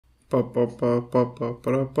So hi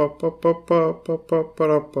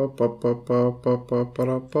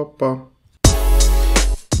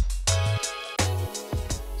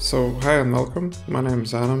and welcome, my name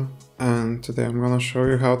is Adam, and today I'm gonna show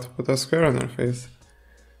you how to put a square on your face.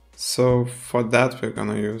 So for that we're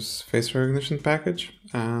gonna use face recognition package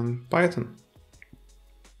and Python.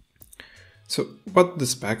 So what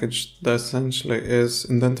this package does essentially is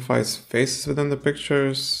identifies faces within the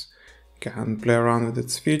pictures, can play around with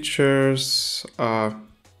its features,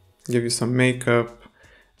 give you some makeup,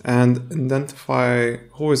 and identify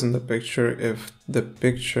who is in the picture if the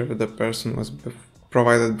picture with the person was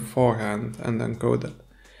provided beforehand and encoded.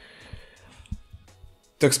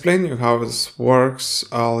 To explain you how this works,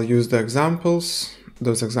 I'll use the examples.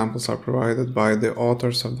 Those examples are provided by the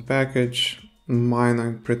authors of the package. Mine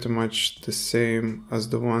are pretty much the same as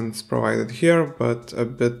the ones provided here, but a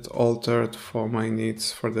bit altered for my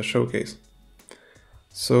needs for the showcase.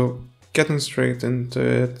 So getting straight into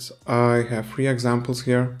it, I have 3 examples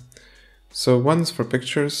here. So one is for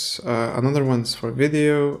pictures, another one's for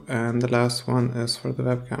video, and the last one is for the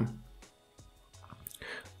webcam.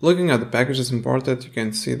 Looking at the packages imported, you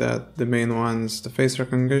can see that the main ones, the face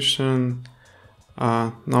recognition,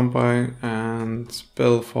 NumPy, and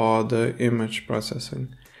Pill for the image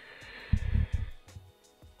processing.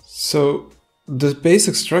 So the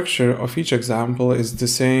basic structure of each example is the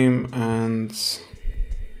same, and it's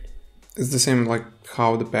the same like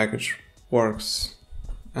how the package works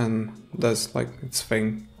and does like its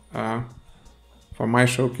thing. For my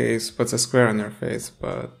showcase, puts a square on your face,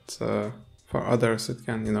 but for others it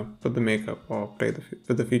can, put the makeup or play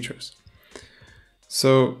with the features.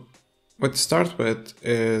 So what you start with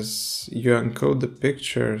is you encode the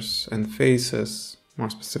pictures and faces, more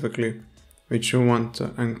specifically, which you want to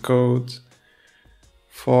encode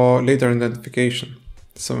for later identification.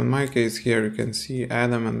 So in my case here you can see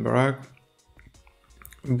Adam and Barack.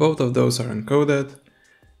 Both of those are encoded.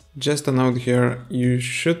 Just a note here, you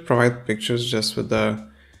should provide pictures just with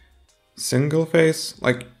a single face.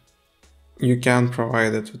 Like, you can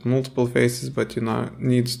provide it with multiple faces, but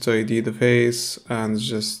need to ID the face, and it's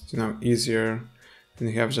just easier when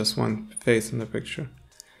you have just one face in the picture.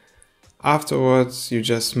 Afterwards, you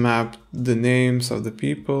just map the names of the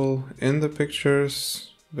people in the pictures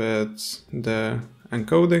with the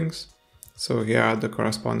encodings. So here are the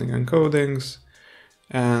corresponding encodings,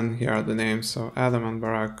 and here are the names, so Adam and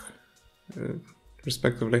Barack,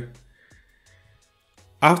 respectively.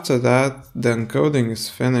 After that, the encoding is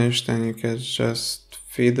finished, and you can just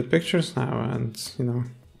feed the pictures now and,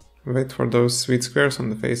 wait for those sweet squares on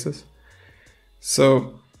the faces.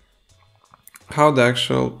 So, how the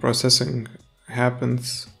actual processing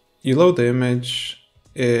happens: you load the image,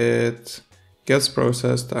 it gets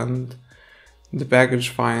processed, and the package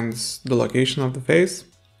finds the location of the face,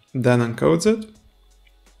 then encodes it.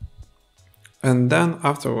 And then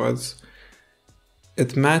afterwards,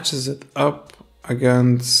 it matches it up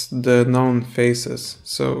against the known faces.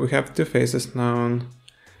 So we have 2 faces known.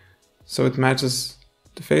 So it matches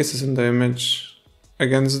the faces in the image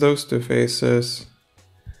against those 2 faces.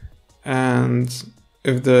 And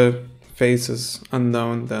if the face is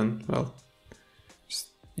unknown, then, well, just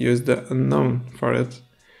use the unknown for it.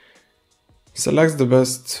 Selects the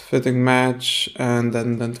best fitting match and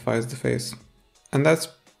then identifies the face. And that's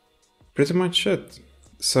pretty much it.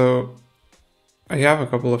 So I have a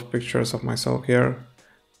couple of pictures of myself here.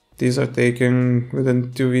 These are taken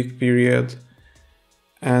within 2-week period,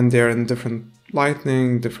 and they're in different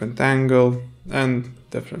lighting, different angle, and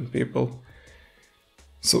different people.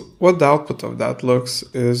 So what the output of that looks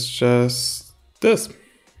is just this.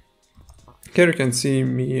 Here you can see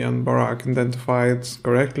me and Barack identified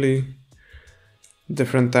correctly.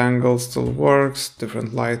 Different angles still works,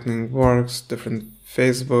 different lighting works, different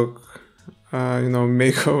Facebook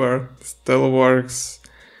makeover still works,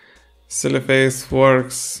 silly face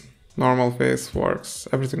works, normal face works,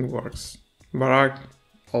 everything works. Barack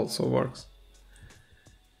also works.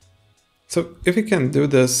 So if we can do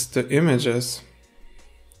this to images,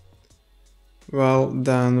 well,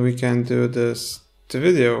 then we can do this to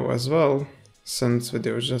video as well, since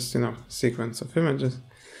video is just, sequence of images.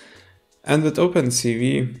 And with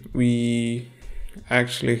OpenCV, we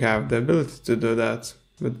actually have the ability to do that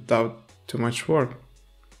without too much work.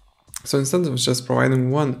 So instead of just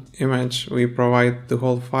providing one image, we provide the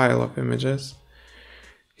whole file of images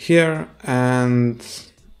here and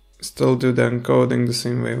still do the encoding the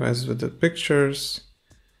same way as with the pictures.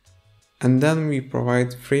 And then we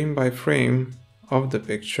provide frame by frame of the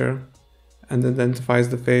picture and identifies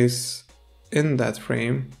the face in that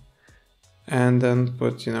frame, and then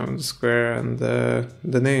put the square and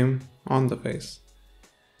the name on the face.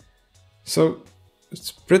 So it's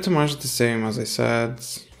pretty much the same as I said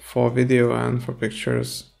for video and for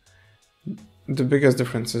pictures. The biggest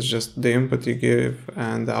difference is just the input you give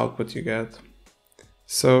and the output you get.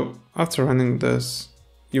 So after running this,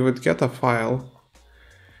 you would get a file,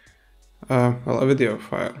 a video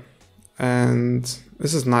file. And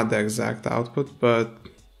this is not the exact output, but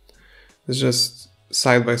it's just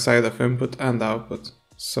side by side of input and output.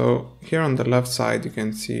 So here on the left side, you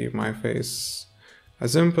can see my face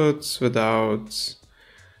as input without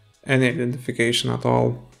any identification at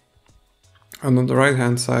all. And on the right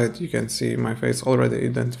hand side, you can see my face already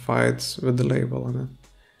identified with the label on it.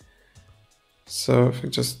 So if you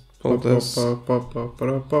just pull this.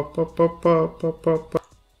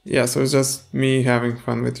 Yeah, so it's just me having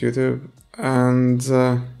fun with YouTube. And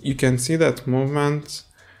you can see that movement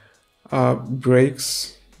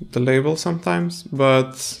breaks the label sometimes,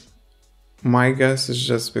 but my guess is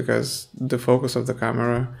just because the focus of the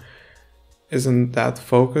camera isn't that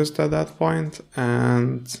focused at that point,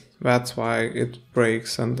 and that's why it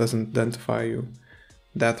breaks and doesn't identify you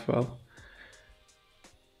that well.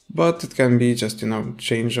 But it can be just,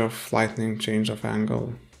 change of lighting, change of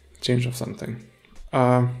angle, change of something.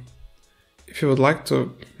 If you would like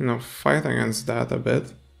to, fight against that a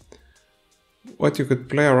bit, what you could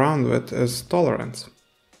play around with is tolerance.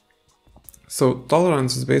 So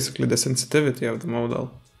tolerance is basically the sensitivity of the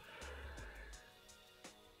model.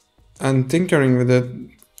 And tinkering with it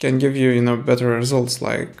can give you, better results,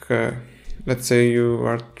 like let's say you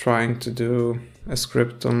are trying to do a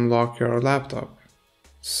script to unlock your laptop.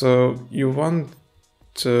 So you want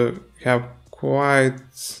to have quite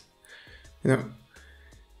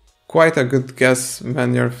a good guess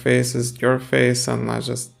when your face is your face and not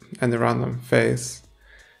just any random face.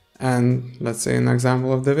 And let's say an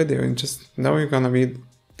example of the video, you just know you're gonna be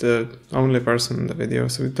the only person in the video,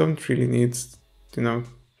 so you don't really need,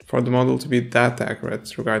 for the model to be that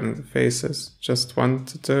accurate regarding the faces. Just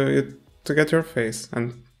want to get your face,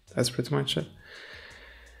 and that's pretty much it.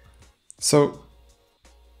 So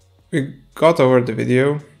we got over the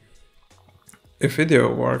video. If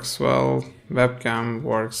video works well, webcam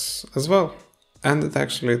works as well. And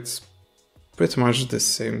it's pretty much the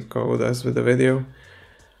same code as with the video.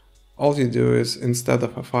 All you do is, instead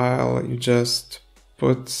of a file, you just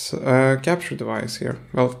put a capture device here.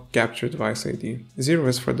 Well, capture device ID. 0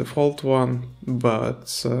 is for default one,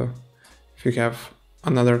 but if you have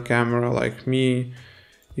another camera like me,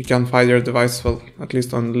 you can find your device, well, at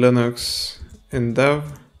least on Linux in dev.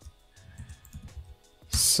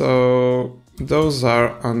 So those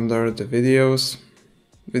are under the video.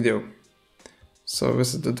 So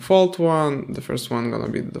this is the default one, the first one gonna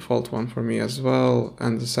be the default one for me as well,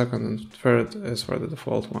 and the second and third is for the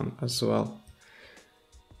default one as well.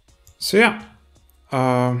 So yeah,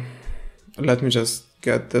 let me just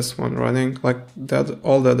get this one running. Like that,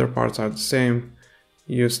 all the other parts are the same.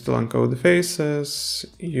 You still encode the faces,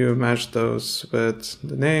 you match those with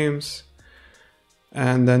the names,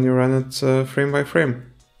 and then you run it frame by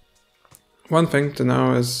frame. One thing to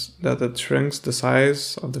know is that it shrinks the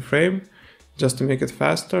size of the frame just to make it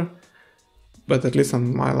faster, but at least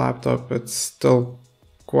on my laptop it's still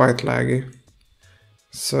quite laggy.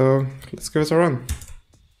 So let's give it a run.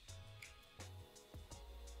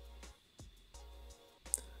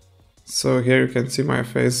 So here you can see my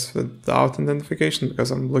face without identification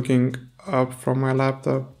because I'm looking up from my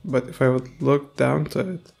laptop, but if I would look down to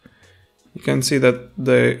it, you can see that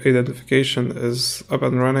the identification is up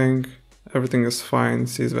and running, everything is fine,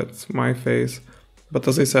 sees that's my face, but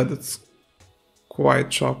as I said, it's quite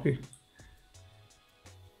choppy.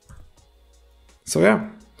 So yeah,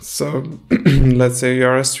 so let's say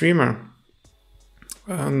you're a streamer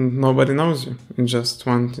and nobody knows you. You just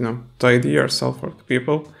want, to ID yourself for the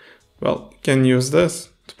people. Well, you can use this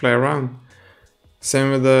to play around.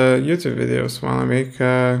 Same with the YouTube videos. Want to make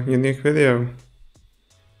a unique video?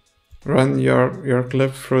 Run your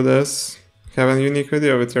clip through this. Have a unique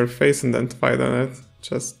video with your face identified on it.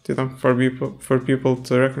 Just, for people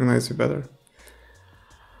to recognize you better.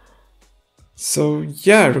 So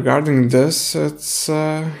yeah, regarding this, it's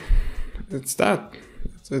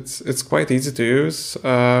quite easy to use.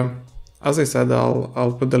 As I said,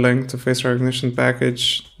 I'll put the link to face recognition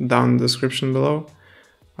package down in the description below.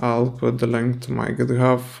 I'll put the link to my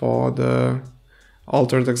GitHub for the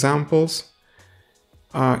altered examples.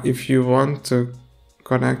 If you want to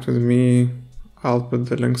connect with me, I'll put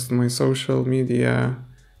the links to my social media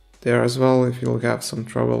there as well if you'll have some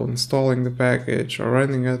trouble installing the package or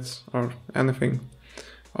running it or anything,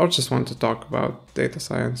 or just want to talk about data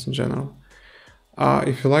science in general.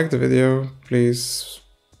 If you like the video, please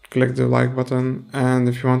click the like button. And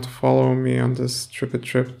if you want to follow me on this trippy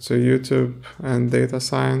trip to YouTube and data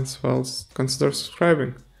science, well, consider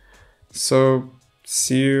subscribing. So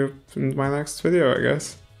see you in my next video, I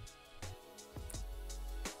guess.